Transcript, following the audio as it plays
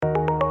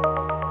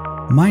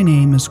My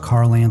name is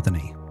Carl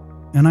Anthony,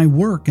 and I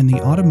work in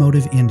the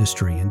automotive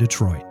industry in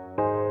Detroit.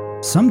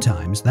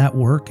 Sometimes that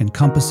work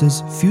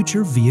encompasses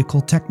future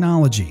vehicle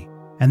technology,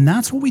 and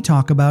that's what we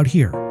talk about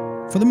here,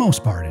 for the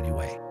most part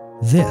anyway.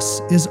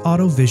 This is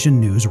AutoVision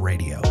News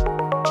Radio.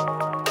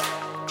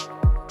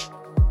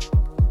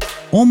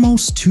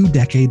 Almost 2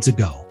 decades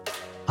ago,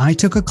 I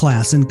took a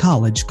class in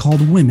college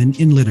called Women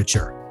in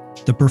Literature.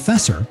 The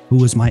professor, who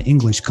was my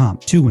English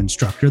Comp 2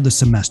 instructor the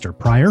semester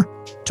prior,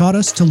 taught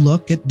us to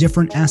look at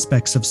different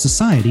aspects of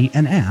society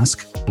and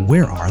ask,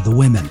 where are the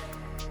women?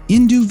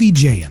 Indu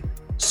Vijayan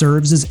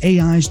serves as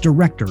AI's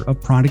Director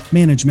of Product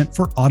Management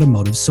for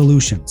Automotive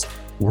Solutions,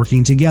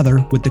 working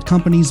together with the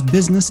company's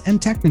business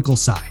and technical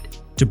side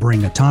to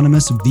bring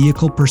autonomous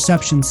vehicle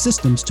perception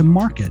systems to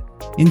market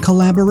in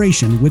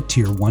collaboration with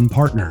Tier 1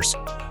 partners.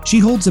 She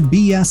holds a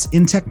BS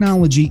in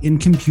Technology in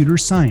Computer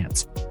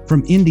Science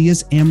from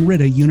India's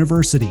Amrita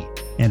University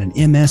and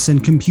an MS in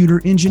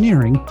Computer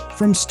Engineering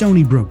from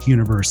Stony Brook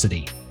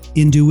University.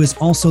 Indu is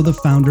also the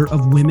founder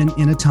of Women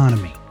in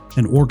Autonomy,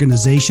 an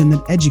organization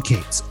that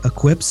educates,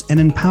 equips, and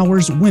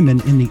empowers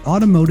women in the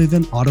automotive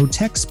and auto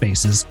tech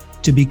spaces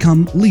to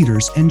become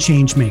leaders and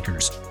change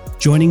makers.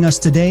 Joining us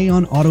today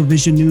on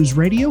AutoVision News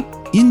Radio,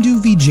 Indu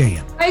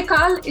Vijayan. Hi,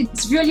 Carl.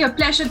 It's really a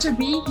pleasure to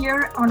be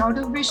here on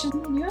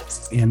AutoVision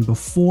News. And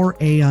before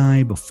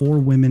AI, before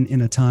Women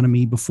in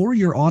Autonomy, before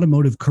your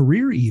automotive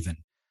career even,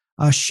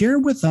 share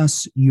with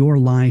us your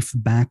life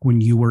back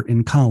when you were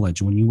in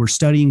college, when you were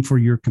studying for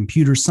your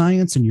computer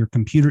science and your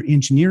computer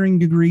engineering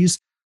degrees.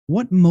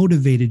 What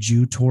motivated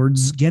you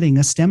towards getting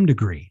a STEM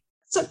degree?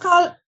 So,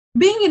 Carl,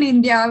 being in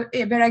India,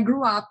 where I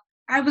grew up,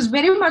 I was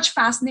very much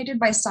fascinated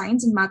by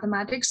science and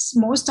mathematics.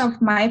 Most of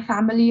my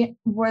family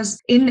was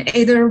in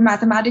either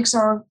mathematics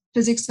or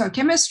physics or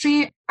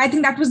chemistry. I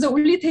think that was the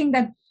only thing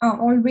that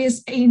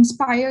always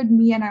inspired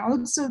me. And I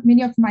also,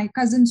 many of my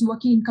cousins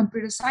working in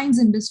computer science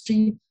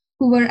industry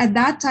who were at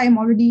that time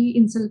already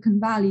in Silicon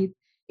Valley.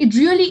 It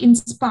really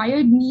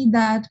inspired me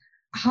that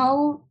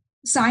how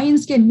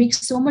science can make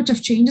so much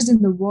of changes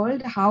in the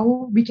world,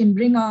 how we can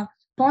bring a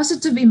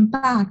positive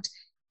impact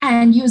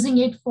and using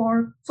it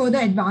for further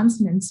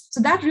advancements.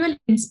 So that really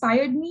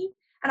inspired me.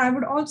 And I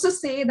would also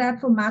say that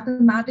for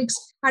mathematics,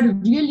 I had a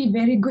really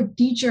very good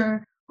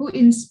teacher who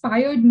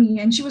inspired me.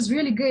 And she was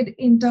really good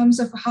in terms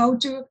of how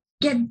to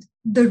get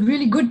the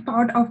really good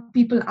part of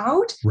people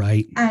out.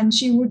 Right. And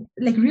she would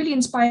really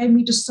inspire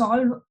me to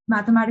solve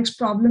mathematics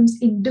problems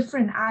in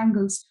different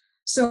angles.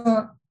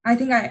 So I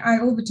think I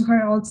owe it to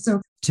her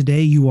also.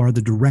 Today, you are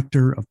the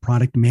Director of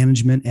Product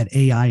Management at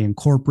AI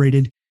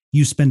Incorporated.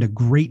 You spend a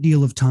great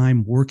deal of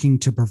time working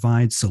to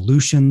provide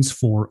solutions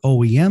for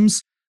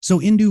OEMs. So,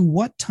 Indu,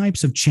 what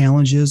types of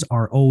challenges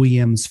are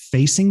OEMs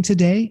facing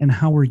today, and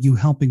how are you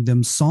helping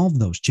them solve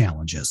those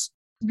challenges?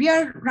 We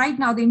are right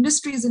now, the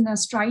industry is in a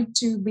stride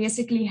to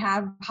basically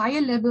have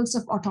higher levels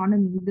of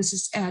autonomy. This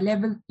is a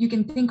level, you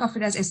can think of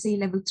it as SA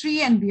level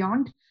 3 and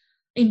beyond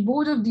in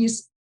both of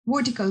these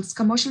verticals,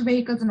 commercial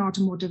vehicles and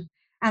automotive.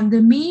 And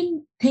the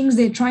main things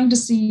they're trying to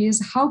see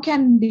is how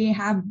can they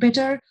have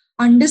better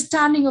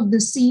understanding of the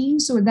scene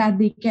so that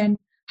they can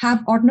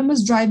have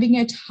autonomous driving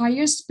at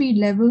higher speed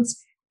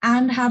levels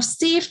and have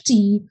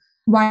safety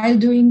while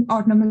doing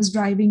autonomous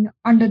driving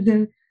under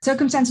the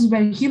circumstances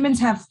where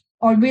humans have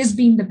always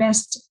been the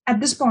best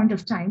at this point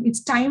of time.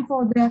 It's time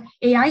for the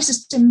AI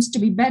systems to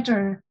be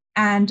better.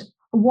 And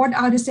what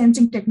are the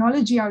sensing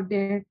technology out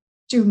there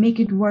to make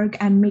it work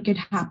and make it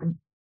happen?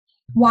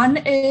 One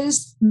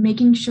is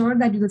making sure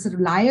that it's a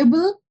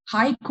reliable,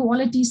 high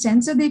quality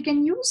sensor they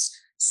can use.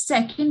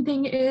 Second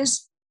thing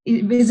is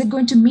it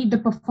going to meet the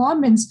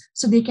performance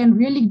so they can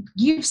really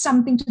give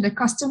something to the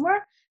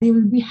customer they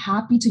will be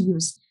happy to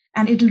use.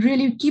 And it'll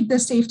really keep the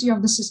safety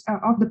of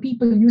the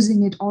people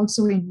using it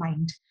also in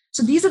mind.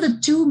 So these are the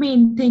two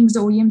main things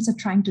OEMs are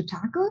trying to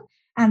tackle.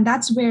 And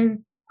that's where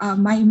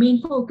my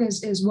main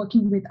focus is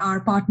working with our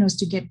partners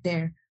to get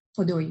there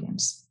for the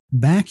OEMs.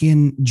 Back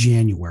in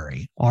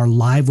January, our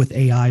Live with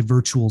AI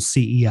virtual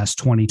CES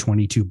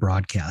 2022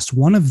 broadcast,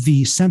 one of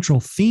the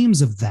central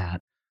themes of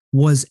that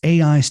was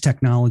AI's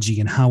technology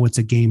and how it's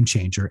a game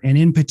changer, and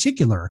in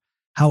particular,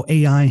 how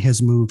AI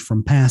has moved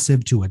from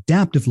passive to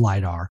adaptive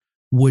LiDAR,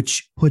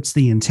 which puts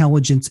the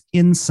intelligence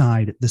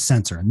inside the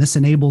sensor. And this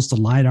enables the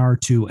LiDAR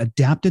to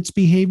adapt its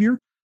behavior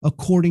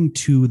according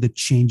to the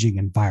changing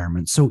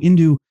environment. So,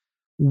 Indu,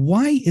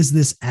 why is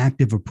this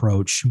active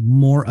approach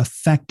more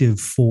effective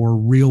for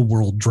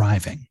real-world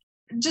driving?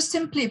 Just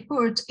simply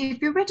put,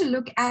 if you were to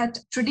look at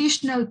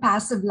traditional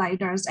passive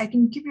LiDARs, I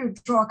can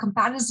draw a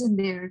comparison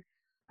there.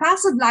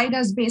 Passive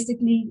LiDARs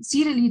basically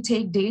serially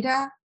take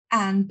data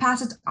and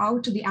pass it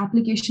out to the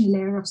application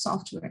layer of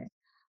software.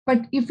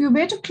 But if you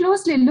were to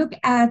closely look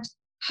at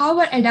how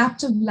our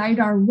adaptive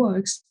LiDAR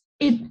works,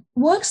 it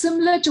works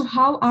similar to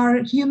how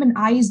our human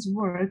eyes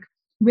work,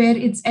 where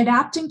it's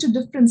adapting to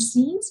different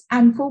scenes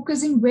and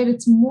focusing where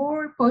it's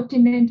more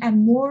pertinent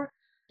and more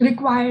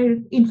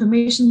required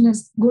information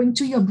is going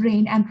to your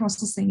brain and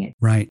processing it.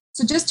 Right.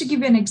 So just to give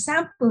you an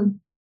example,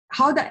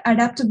 how the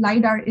adaptive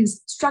LiDAR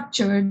is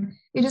structured,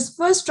 it is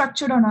first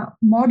structured on a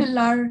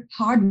modular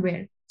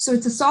hardware. So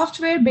it's a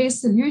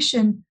software-based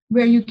solution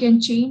where you can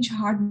change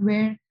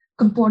hardware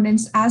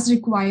components as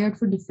required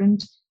for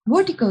different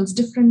verticals,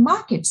 different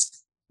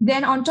markets.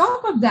 Then on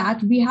top of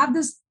that, we have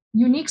this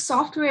unique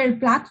software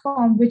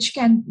platform which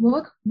can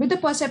work with the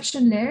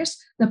perception layers,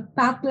 the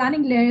path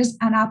planning layers,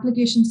 and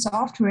application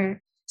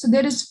software. So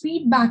there is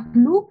feedback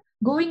loop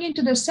going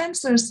into the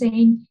sensor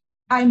saying,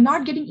 I'm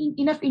not getting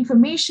enough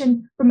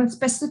information from a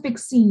specific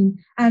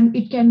scene, and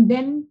it can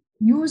then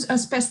use a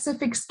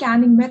specific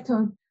scanning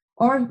method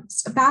or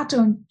a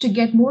pattern to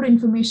get more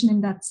information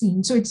in that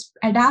scene. So it's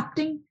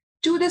adapting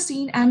to the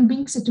scene and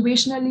being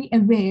situationally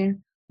aware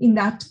in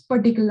that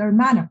particular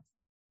manner.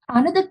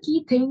 Another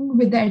key thing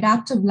with the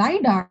adaptive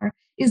LiDAR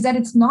is that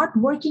it's not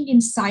working in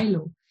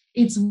silo.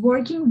 It's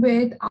working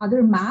with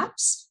other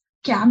maps,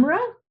 camera,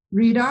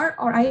 radar,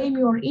 or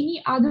IMU, or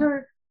any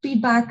other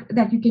feedback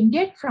that you can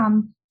get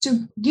from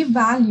to give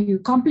value,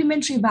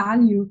 complementary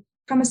value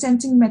from a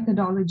sensing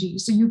methodology.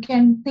 So you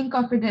can think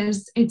of it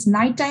as it's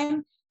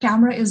nighttime,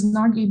 camera is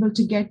not able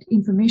to get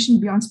information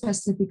beyond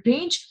specific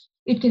range.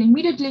 It can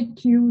immediately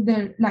cue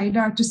the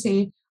LiDAR to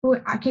say, oh,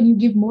 can you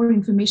give more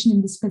information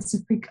in this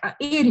specific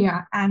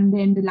area? And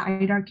then the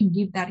LiDAR can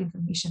give that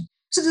information.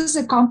 So this is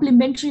a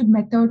complementary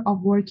method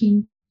of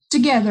working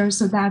together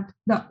so that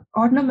the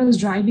autonomous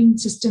driving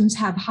systems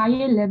have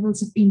higher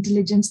levels of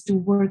intelligence to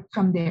work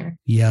from there.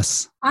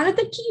 Yes.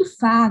 Another key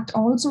fact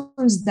also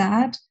is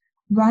that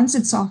once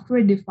it's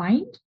software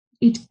defined,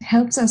 it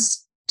helps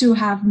us to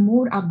have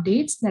more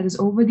updates, that is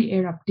over the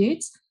air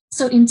updates.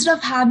 So instead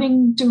of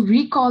having to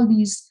recall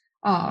these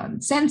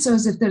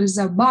sensors, if there is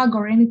a bug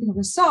or anything of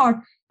the sort,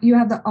 you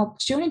have the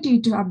opportunity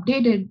to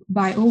update it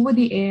by over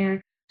the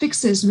air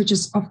fixes, which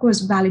is of course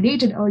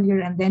validated earlier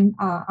and then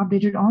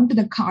updated onto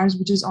the cars,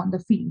 which is on the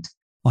field.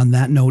 On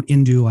that note,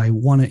 Indu, I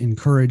want to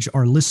encourage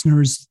our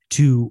listeners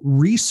to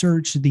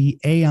research the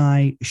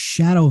AI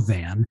shadow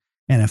van.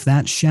 And if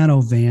that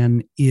shadow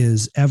van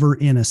is ever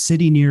in a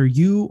city near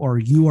you, or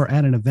you are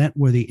at an event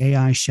where the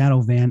AI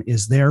shadow van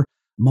is there,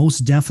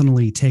 most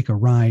definitely take a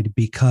ride,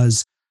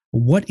 because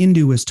what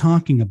Indu is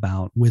talking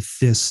about with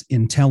this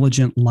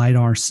intelligent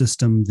LiDAR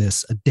system,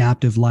 this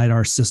adaptive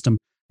LiDAR system,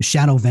 the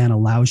shadow van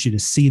allows you to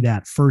see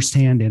that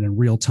firsthand and in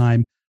real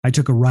time. I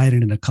took a ride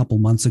in it a couple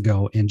months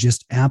ago and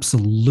just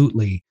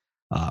absolutely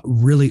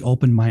really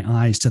opened my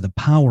eyes to the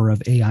power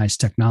of AI's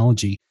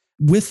technology.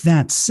 With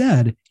that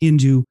said,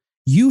 Indu,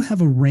 you have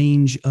a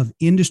range of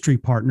industry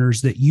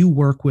partners that you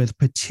work with.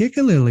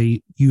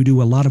 Particularly, you do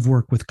a lot of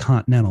work with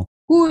Continental,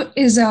 who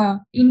is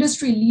a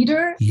industry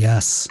leader.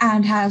 Yes.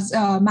 And has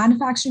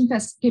manufacturing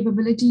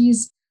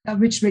capabilities,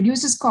 which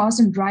reduces cost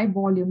and drive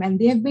volume. And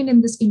they have been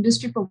in this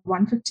industry for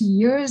 150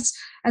 years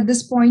at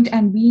this point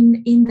and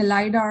been in the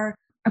LiDAR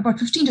about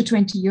 15 to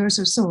 20 years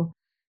or so.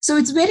 So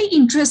it's very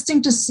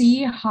interesting to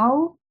see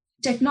how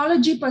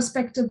technology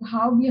perspective,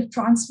 how we have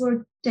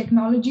transferred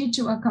technology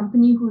to a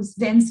company who's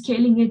then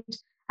scaling it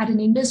at an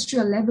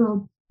industrial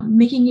level,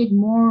 making it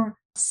more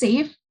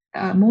safe,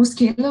 more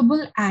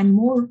scalable, and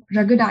more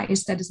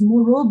ruggedized, that is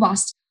more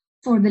robust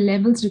for the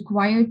levels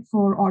required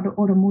for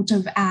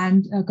automotive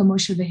and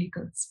commercial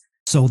vehicles.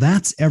 So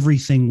that's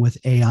everything with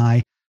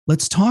AI.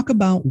 Let's talk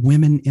about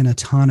women in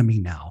autonomy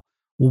now.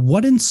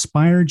 What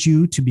inspired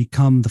you to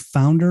become the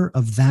founder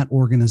of that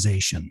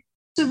organization?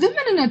 So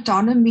Women in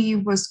Autonomy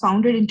was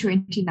founded in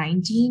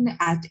 2019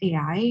 at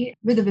AI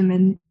with the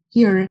women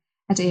here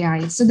at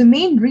AI. So the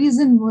main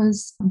reason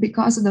was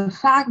because of the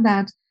fact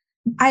that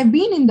I've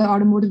been in the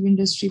automotive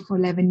industry for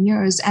 11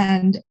 years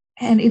and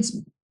it's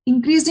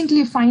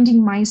increasingly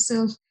finding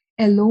myself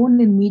alone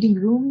in meeting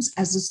rooms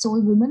as a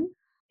sole woman.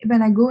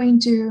 When I go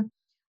into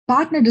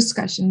partner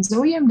discussions,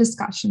 OEM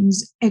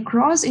discussions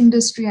across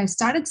industry, I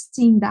started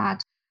seeing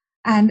that.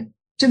 And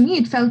to me,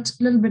 it felt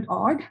a little bit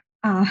odd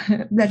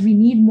that we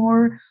need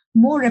more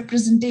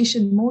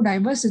representation, more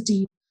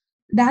diversity.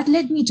 That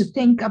led me to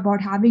think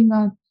about having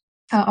a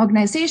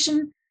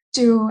organization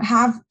to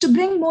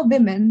bring more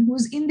women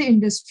who's in the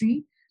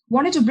industry,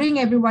 wanted to bring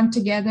everyone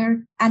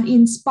together and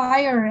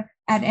inspire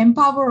and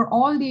empower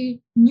all the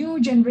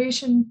new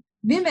generation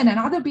women and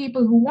other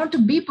people who want to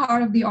be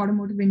part of the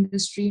automotive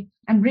industry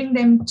and bring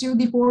them to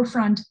the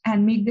forefront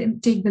and make them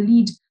take the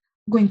lead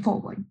going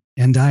forward.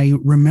 And I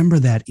remember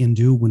that,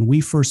 Indu, when we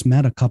first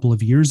met a couple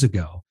of years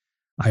ago.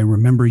 I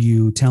remember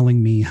you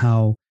telling me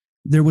how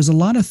there was a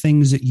lot of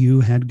things that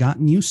you had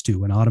gotten used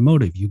to in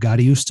automotive. You got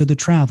used to the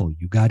travel.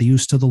 You got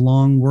used to the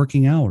long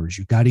working hours.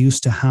 You got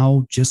used to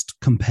how just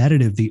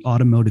competitive the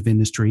automotive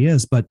industry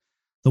is. But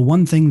the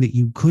one thing that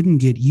you couldn't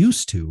get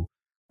used to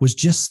was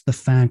just the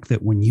fact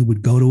that when you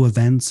would go to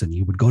events and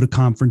you would go to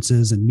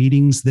conferences and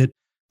meetings, that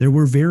there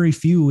were very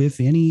few, if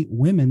any,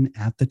 women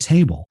at the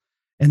table.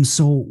 And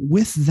so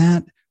with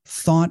that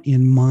thought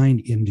in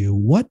mind, Indu,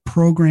 what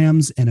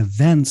programs and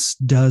events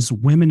does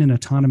Women in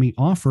Autonomy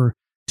offer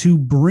to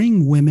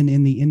bring women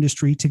in the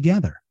industry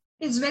together?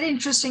 It's very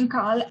interesting,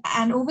 Carl.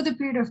 And over the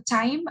period of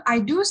time, I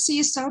do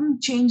see some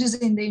changes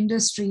in the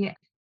industry.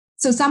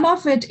 So some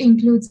of it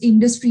includes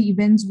industry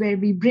events where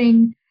we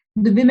bring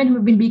the women who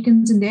have been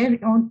beacons in their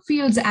own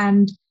fields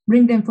and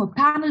bring them for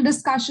panel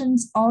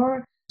discussions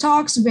or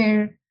talks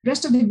where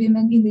rest of the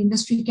women in the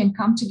industry can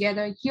come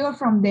together, hear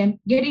from them,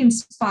 get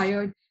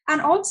inspired.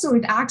 And also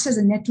it acts as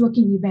a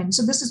networking event.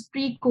 So this is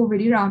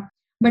pre-COVID era,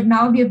 but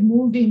now we have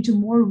moved into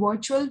more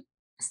virtual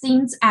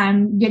scenes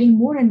and getting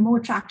more and more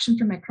traction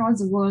from across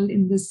the world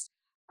in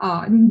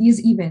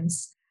these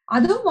events.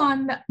 Other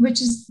one,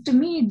 which is to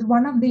me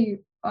one of the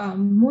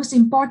most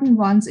important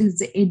ones, is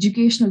the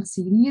educational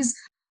series,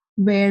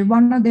 where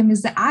one of them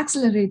is the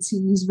Accelerate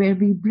series, where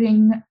we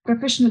bring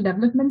professional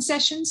development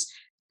sessions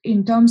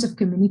in terms of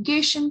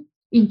communication,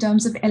 in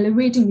terms of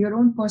elevating your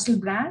own personal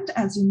brand.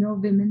 As you know,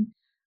 women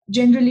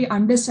generally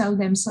undersell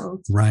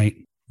themselves.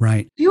 Right.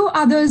 Few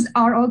others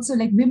are also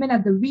like Women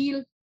at the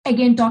Wheel,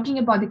 again, talking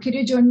about the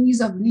career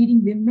journeys of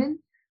leading women.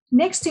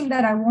 Next thing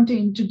that I want to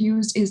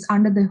introduce is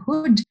Under the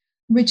Hood,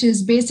 which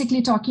is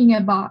basically talking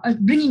about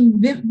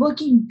bringing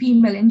working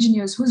female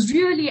engineers who's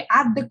really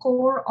at the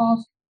core of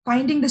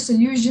finding the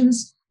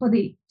solutions for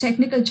the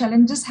technical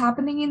challenges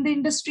happening in the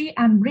industry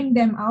and bring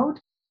them out,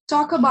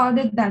 talk about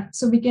it, that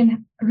so we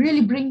can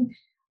really bring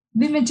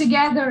women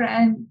together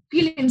and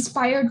feel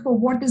inspired for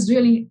what is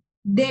really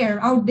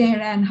out there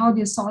and how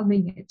they're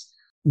solving it.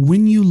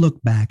 When you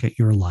look back at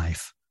your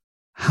life,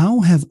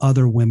 how have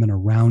other women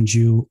around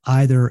you,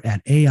 either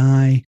at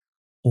AI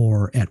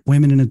or at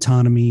Women in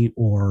Autonomy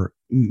or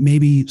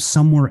maybe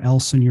somewhere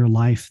else in your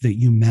life that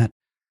you met,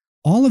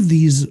 all of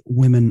these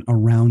women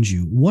around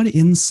you, what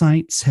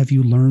insights have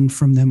you learned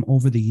from them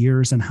over the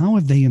years and how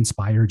have they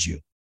inspired you?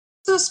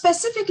 So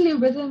specifically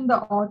within the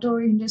auto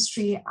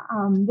industry,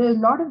 there are a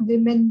lot of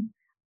women.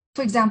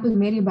 For example,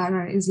 Mary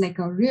Barra is like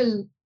a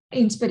real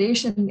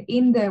inspiration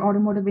in the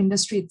automotive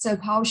industry itself,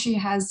 how she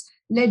has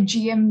led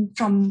GM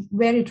from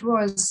where it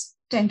was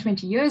 10,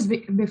 20 years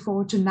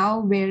before to now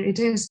where it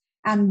is,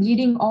 and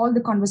leading all the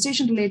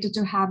conversation related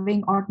to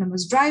having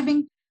autonomous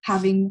driving,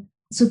 having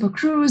Super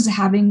Cruise,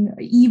 having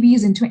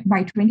EVs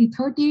by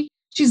 2030.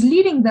 She's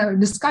leading the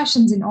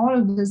discussions in all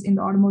of this in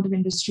the automotive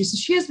industry. So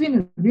she has been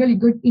a really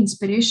good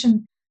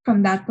inspiration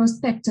from that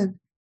perspective.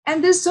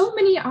 And there's so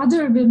many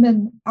other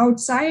women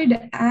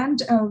outside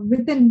and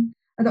within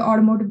the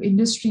automotive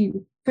industry.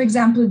 For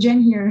example,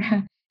 Jen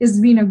here has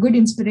been a good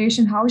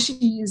inspiration, how she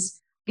is,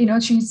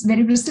 she's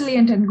very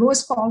resilient and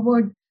goes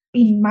forward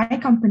in my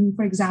company,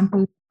 for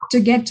example,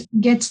 to get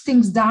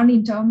things done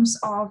in terms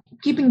of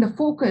keeping the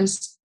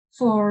focus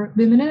for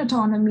women in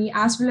autonomy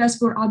as well as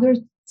for other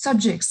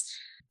subjects.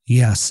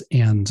 Yes.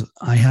 And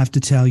I have to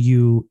tell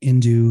you,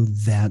 Indu,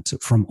 that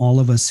from all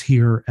of us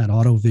here at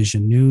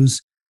AutoVision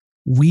News,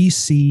 we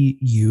see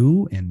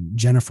you and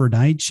Jennifer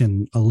Deitch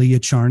and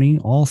Aaliyah Charney,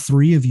 all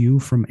three of you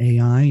from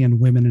AI and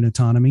Women in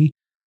Autonomy.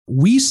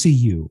 We see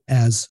you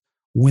as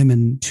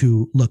women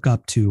to look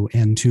up to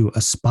and to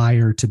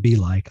aspire to be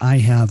like. I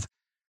have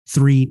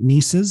three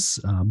nieces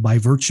by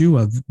virtue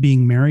of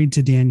being married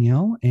to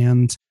Danielle,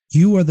 and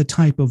you are the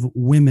type of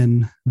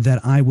women that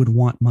I would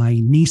want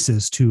my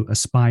nieces to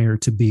aspire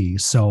to be.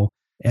 So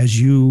as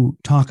you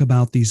talk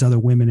about these other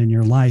women in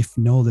your life,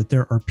 know that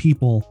there are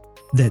people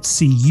that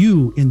see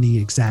you in the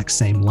exact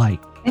same light.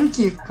 Thank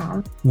you,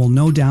 Carl. Well,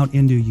 no doubt,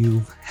 Indu,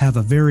 you have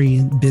a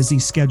very busy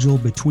schedule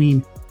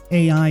between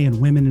AI and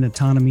Women in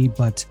Autonomy,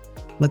 but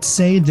let's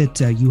say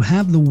that you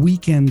have the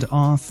weekend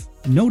off,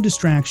 no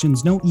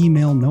distractions, no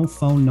email, no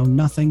phone, no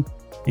nothing,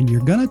 and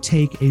you're going to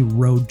take a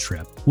road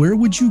trip. Where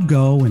would you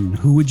go and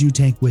who would you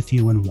take with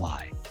you and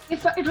why?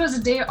 If it was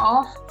a day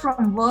off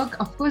from work,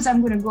 of course,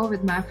 I'm going to go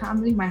with my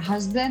family, my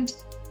husband,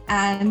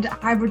 and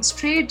I would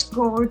straight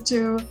go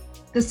to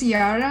the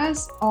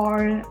Sierras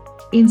or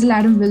Angel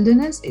Adam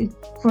Wilderness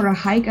for a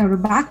hike or a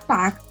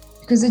backpack,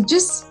 because it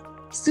just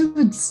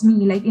suits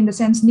me, like in the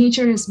sense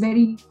nature is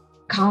very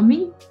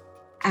calming,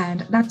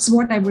 and that's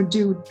what I would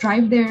do.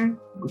 Drive there,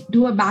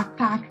 do a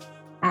backpack,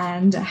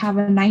 and have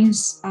a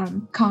nice,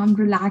 calm,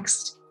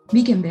 relaxed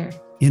weekend there.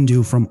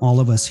 Indu, from all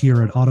of us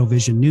here at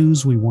AutoVision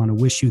News, we want to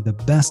wish you the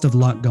best of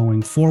luck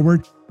going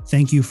forward.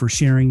 Thank you for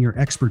sharing your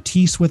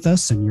expertise with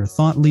us and your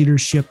thought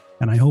leadership.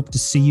 And I hope to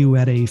see you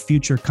at a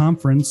future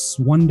conference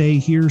one day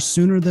here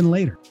sooner than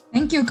later.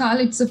 Thank you, Carl.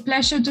 It's a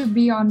pleasure to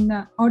be on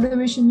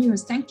AutoVision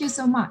News. Thank you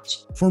so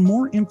much. For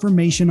more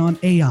information on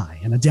AI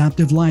and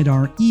adaptive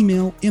LiDAR,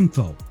 email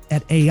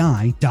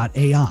info@ai.ai.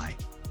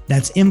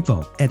 That's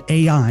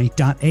info@ai.ai.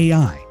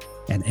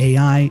 And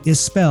AI is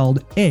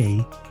spelled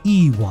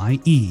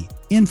AEYE.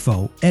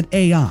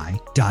 info@ai.ai.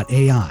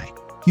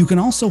 You can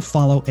also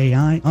follow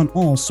AI on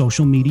all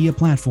social media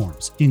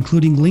platforms,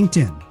 including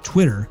LinkedIn,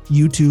 Twitter,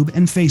 YouTube,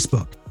 and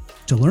Facebook.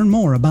 To learn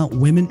more about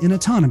Women in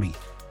Autonomy,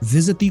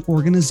 visit the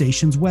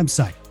organization's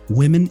website,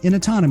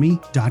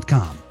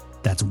 womeninautonomy.com.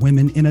 That's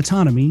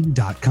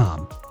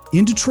womeninautonomy.com.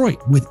 In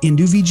Detroit with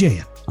Indu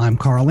Vijayan, I'm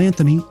Carl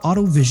Anthony,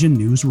 AutoVision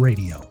News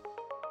Radio.